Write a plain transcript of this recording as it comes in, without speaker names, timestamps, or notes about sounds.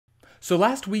So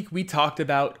last week we talked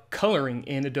about coloring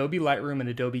in Adobe Lightroom and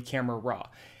Adobe Camera Raw.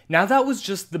 Now that was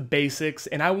just the basics,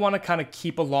 and I want to kind of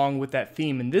keep along with that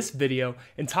theme in this video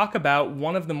and talk about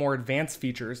one of the more advanced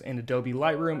features in Adobe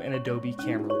Lightroom and Adobe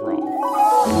Camera Raw.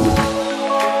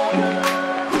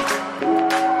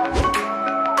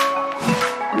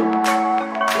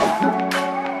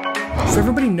 So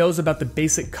everybody knows about the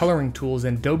basic coloring tools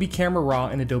in Adobe Camera Raw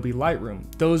and Adobe Lightroom,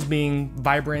 those being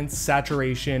vibrance,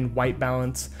 saturation, white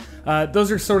balance. Those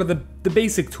are sort of the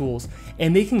basic tools,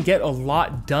 and they can get a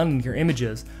lot done in your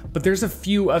images, but there's a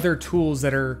few other tools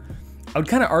that are, I would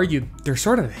kind of argue, they're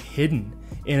sort of hidden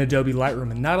in Adobe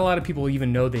Lightroom, and not a lot of people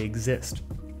even know they exist.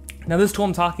 Now this tool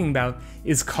I'm talking about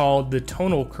is called the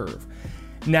tonal curve.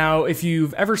 Now if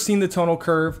you've ever seen the tonal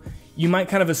curve, you might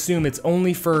kind of assume it's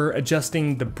only for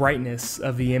adjusting the brightness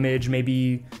of the image,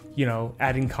 maybe, you know,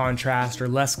 adding contrast or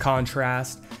less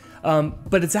contrast.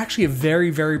 But it's actually a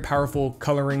very, very powerful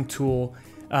coloring tool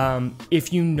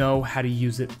if you know how to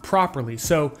use it properly.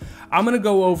 So I'm gonna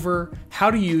go over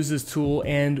how to use this tool,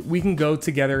 and we can go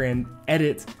together and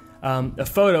edit a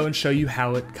photo and show you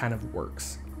how it kind of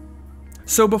works.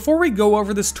 So before we go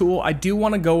over this tool, I do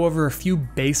wanna go over a few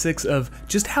basics of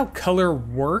just how color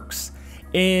works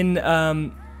in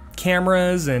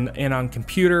cameras and on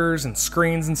computers and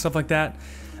screens and stuff like that,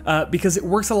 because it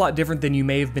works a lot different than you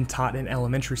may have been taught in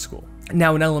elementary school.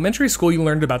 Now in elementary school you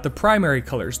learned about the primary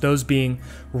colors, those being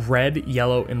red,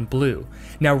 yellow, and blue.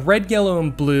 Now red, yellow,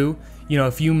 and blue, you know,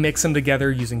 if you mix them together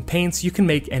using paints, you can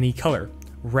make any color.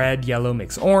 Red, yellow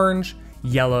makes orange,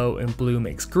 yellow and blue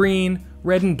makes green,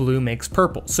 red and blue makes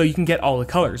purple. So you can get all the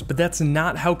colors, but that's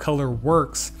not how color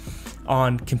works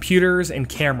on computers and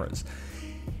cameras.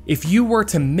 If you were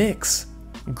to mix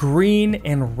green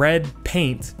and red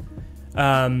paint,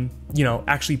 you know,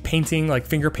 actually painting like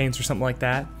finger paints or something like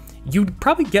that, you'd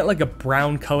probably get like a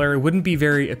brown color. It wouldn't be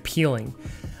very appealing.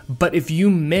 But if you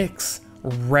mix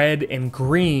red and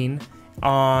green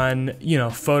on, you know,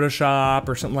 Photoshop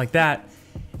or something like that,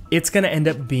 it's gonna end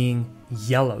up being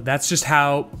yellow. That's just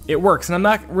how it works. And I'm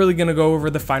not really gonna go over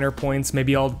the finer points.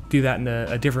 Maybe I'll do that in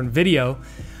a different video,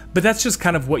 but that's just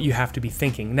kind of what you have to be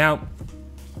thinking. Now,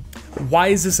 why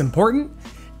is this important?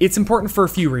 It's important for a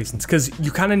few reasons, because you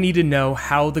kind of need to know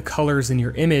how the colors in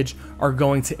your image are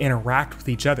going to interact with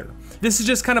each other. This is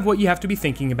just kind of what you have to be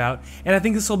thinking about, and I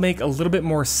think this will make a little bit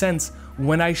more sense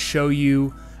when I show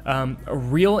you a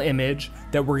real image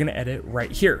that we're gonna edit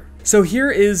right here. So here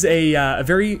is a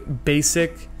very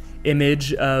basic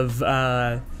image of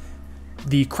the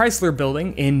Chrysler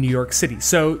building in New York City.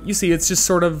 So you see it's just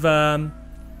sort of, I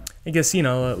guess, you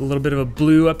know, a little bit of a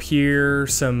blue up here,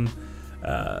 some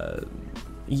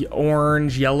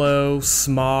orange, yellow,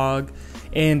 smog,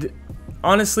 and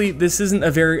honestly, this isn't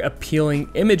a very appealing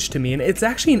image to me, and it's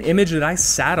actually an image that I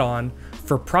sat on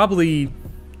for probably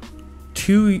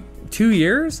two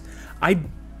years. I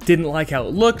didn't like how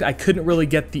it looked, I couldn't really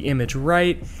get the image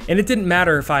right, and it didn't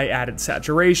matter if I added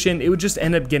saturation, it would just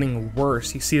end up getting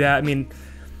worse. You see that? I mean,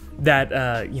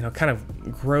 that you know, kind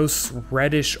of gross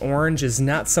reddish orange is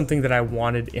not something that I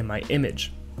wanted in my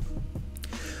image.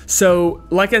 So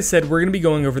like I said, we're gonna be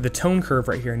going over the tone curve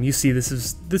right here, and you see this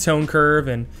is the tone curve,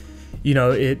 and you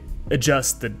know, it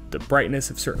adjusts the brightness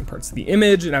of certain parts of the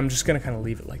image, and I'm just gonna kind of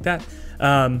leave it like that.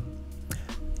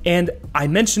 And I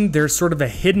mentioned there's sort of a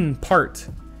hidden part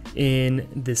in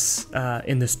this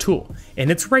tool,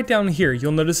 and it's right down here.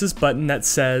 You'll notice this button that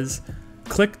says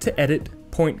click to edit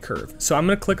point curve. So I'm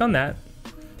gonna click on that,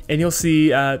 and you'll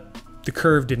see the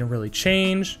curve didn't really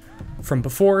change from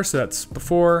before, so that's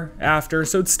before, after,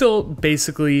 so it's still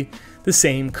basically the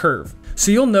same curve. So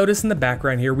you'll notice in the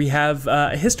background here we have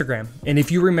a histogram, and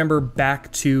if you remember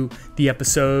back to the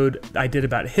episode I did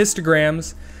about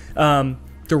histograms,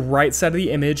 the right side of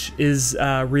the image is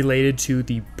related to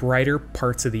the brighter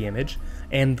parts of the image,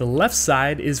 and the left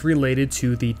side is related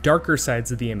to the darker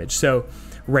sides of the image. So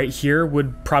right here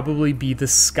would probably be the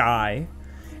sky,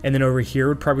 and then over here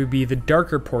would probably be the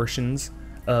darker portions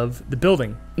of the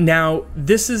building. Now,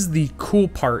 this is the cool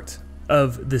part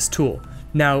of this tool.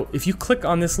 Now, if you click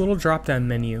on this little drop-down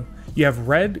menu, you have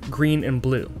red, green, and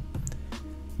blue.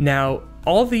 Now,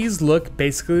 all these look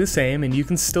basically the same, and you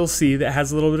can still see that it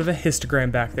has a little bit of a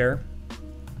histogram back there.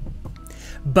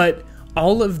 But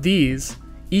all of these,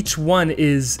 each one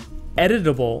is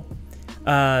editable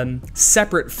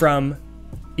separate from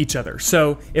each other.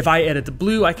 So if I edit the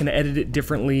blue, I can edit it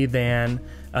differently than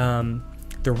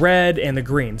the red and the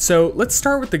green. So let's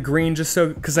start with the green, just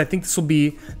so, because I think this will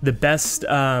be the best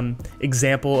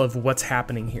example of what's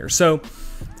happening here. So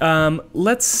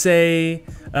let's say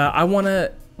I want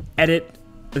to edit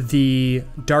the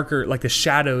darker, like the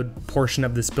shadowed portion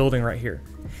of this building right here.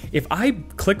 if I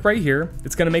click right here,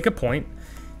 it's gonna make a point.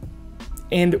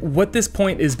 And what this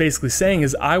point is basically saying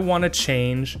is I wanna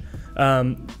change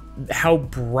how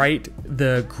bright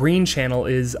the green channel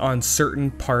is on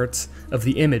certain parts of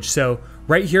the image. So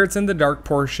right here, it's in the dark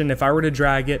portion. If I were to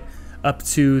drag it up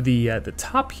to the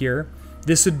top here,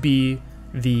 this would be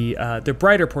the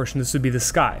brighter portion. This would be the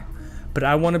sky, but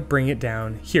I want to bring it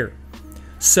down here.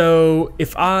 So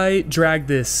if I drag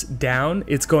this down,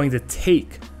 it's going to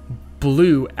take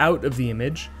blue out of the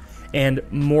image and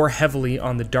more heavily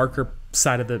on the darker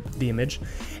side of the image.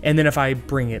 And then if I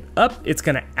bring it up, it's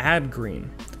going to add green.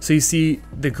 So you see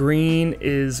the green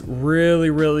is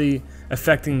really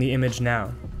affecting the image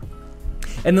now.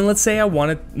 And then let's say I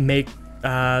want to make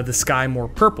the sky more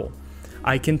purple.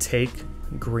 I can take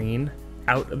green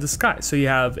out of the sky. So you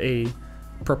have a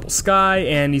purple sky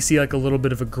and you see like a little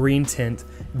bit of a green tint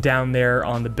down there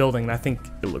on the building. And I think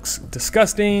it looks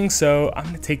disgusting, so I'm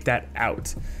gonna take that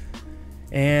out.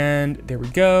 And there we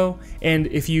go. And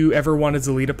if you ever want to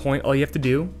delete a point, all you have to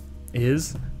do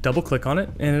is double click on it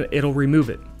and it'll remove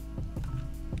it.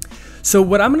 So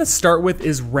what I'm gonna start with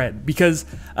is red, because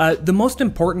the most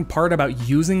important part about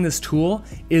using this tool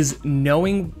is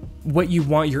knowing what you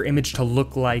want your image to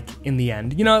look like in the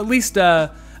end. You know, at least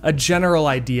a general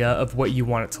idea of what you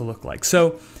want it to look like.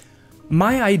 So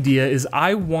my idea is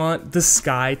I want the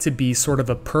sky to be sort of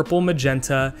a purple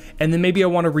magenta, and then maybe I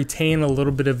want to retain a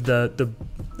little bit of the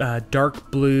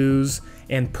dark blues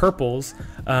and purples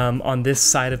on this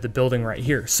side of the building right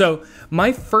here. So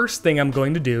my first thing I'm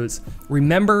going to do is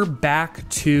remember back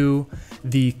to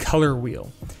the color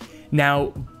wheel.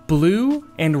 Now, blue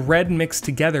and red mixed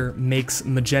together makes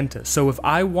magenta. So if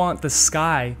I want the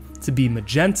sky to be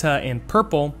magenta and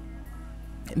purple,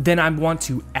 then I want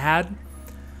to add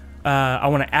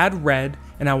red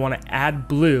and I want to add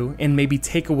blue and maybe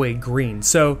take away green.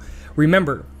 So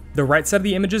remember, the right side of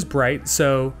the image is bright,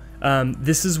 so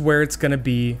this is where it's going to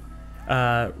be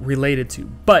related to.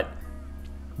 But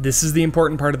this is the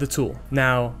important part of the tool.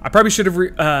 Now, I probably should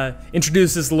have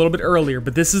introduced this a little bit earlier,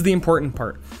 but this is the important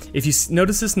part. If you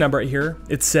notice this number right here,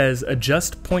 it says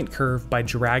adjust point curve by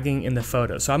dragging in the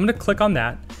photo. So I'm going to click on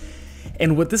that.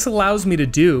 And what this allows me to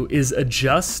do is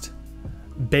adjust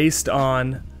based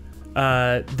on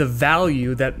the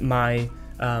value that my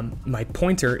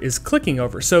pointer is clicking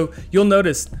over. So you'll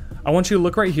notice, I want you to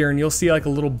look right here and you'll see like a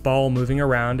little ball moving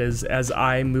around as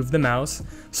I move the mouse.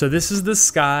 So this is the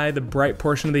sky, the bright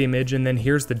portion of the image, and then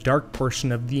here's the dark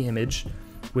portion of the image,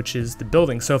 which is the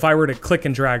building. So if I were to click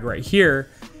and drag right here,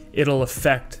 it'll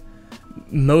affect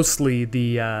mostly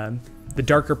the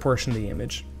darker portion of the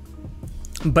image.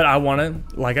 But I want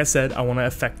to, like I said, I want to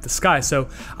affect the sky. So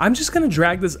I'm just going to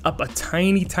drag this up a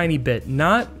tiny bit,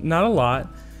 not a lot,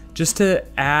 just to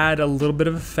add a little bit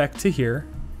of effect to here.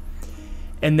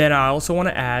 And then I also want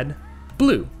to add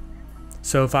blue.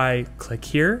 So if I click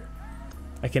here,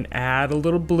 I can add a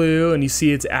little blue, and you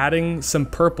see it's adding some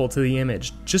purple to the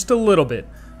image, just a little bit.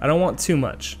 I don't want too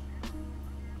much.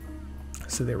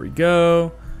 So there we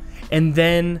go. And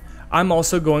then I'm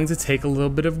also going to take a little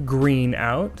bit of green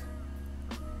out.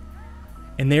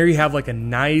 And there you have like a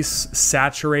nice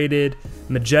saturated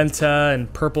magenta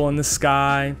and purple in the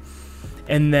sky.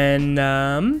 And then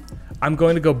I'm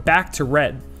going to go back to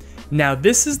red. Now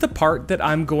this is the part that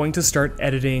I'm going to start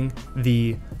editing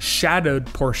the shadowed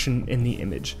portion in the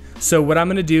image. So what I'm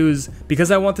going to do is, because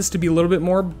I want this to be a little bit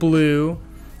more blue,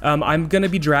 I'm going to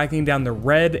be dragging down the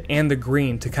red and the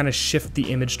green to kind of shift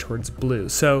the image towards blue.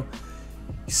 So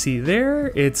you see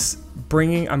there,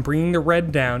 I'm bringing the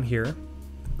red down here,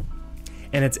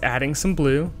 and it's adding some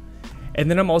blue.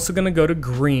 And then I'm also going to go to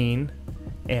green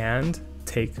and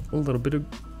take a little bit of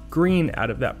green out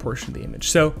of that portion of the image.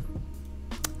 So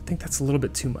I think that's a little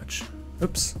bit too much.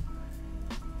 Oops.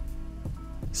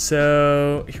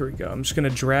 So here we go. I'm just going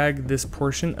to drag this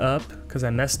portion up because I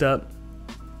messed up.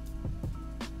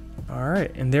 All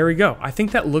right, and there we go. I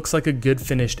think that looks like a good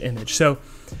finished image. So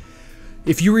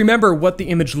if you remember what the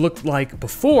image looked like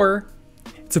before,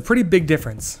 it's a pretty big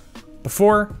difference.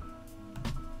 Before,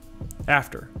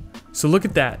 after. So look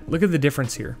at that. Look at the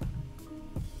difference here.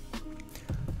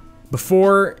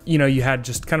 Before, you know, you had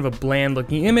just kind of a bland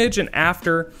looking image, and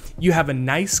after, you have a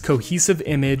nice cohesive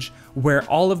image where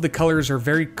all of the colors are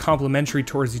very complementary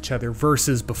towards each other,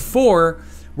 versus before,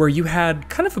 where you had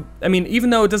kind of I mean, even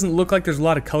though it doesn't look like there's a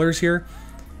lot of colors here,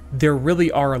 there really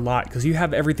are a lot, because you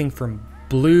have everything from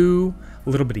blue, a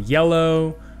little bit of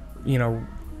yellow, you know,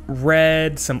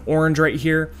 red, some orange right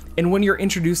here. And when you're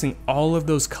introducing all of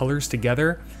those colors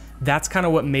together, that's kind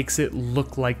of what makes it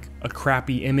look like a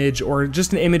crappy image, or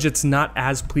just an image that's not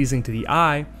as pleasing to the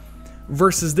eye,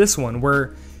 versus this one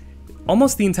where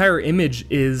almost the entire image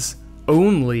is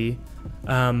only,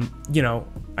 you know,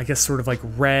 I guess sort of like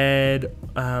red,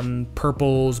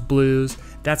 purples, blues.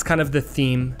 That's kind of the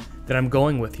theme that I'm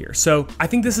going with here. So I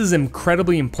think this is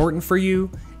incredibly important for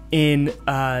you in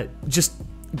just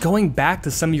going back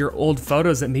to some of your old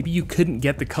photos that maybe you couldn't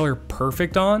get the color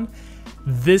perfect on.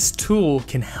 This tool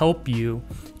can help you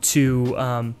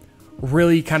to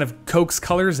really kind of coax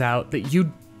colors out that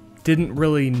you didn't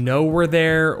really know were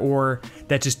there, or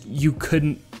that just you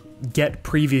couldn't get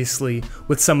previously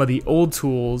with some of the old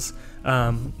tools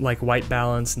like white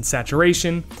balance and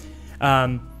saturation,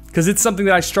 because it's something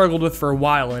that I struggled with for a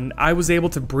while, and I was able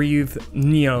to breathe,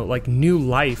 you know, like new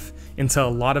life into a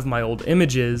lot of my old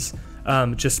images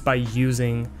just by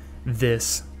using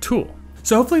this tool.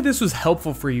 So hopefully this was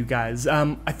helpful for you guys.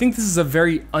 I think this is a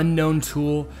very unknown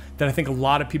tool that I think a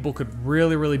lot of people could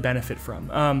really benefit from.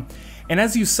 And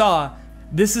as you saw,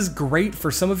 this is great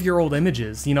for some of your old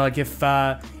images. You know, like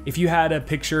if you had a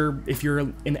picture, if you're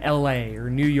in LA or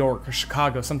New York or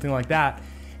Chicago, something like that,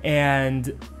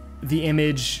 and the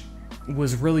image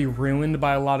was really ruined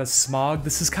by a lot of smog,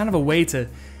 this is kind of a way to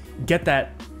get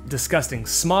that disgusting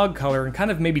smog color and kind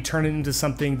of maybe turn it into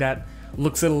something that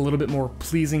looks a little bit more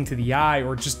pleasing to the eye,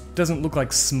 or just doesn't look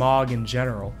like smog in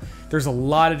general. There's a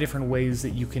lot of different ways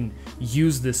that you can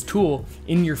use this tool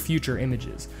in your future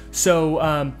images. So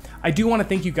I do want to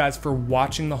thank you guys for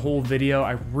watching the whole video.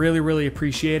 I really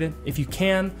appreciate it. If you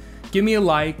can, give me a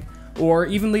like, or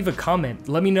even leave a comment.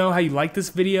 Let me know how you like this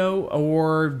video,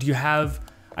 or do you have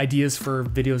ideas for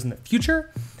videos in the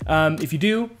future? If you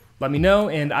do, let me know,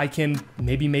 and I can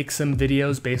maybe make some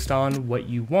videos based on what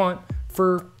you want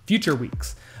for future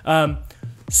weeks.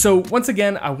 So once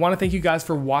again, I want to thank you guys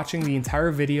for watching the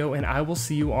entire video, and I will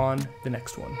see you on the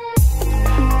next one.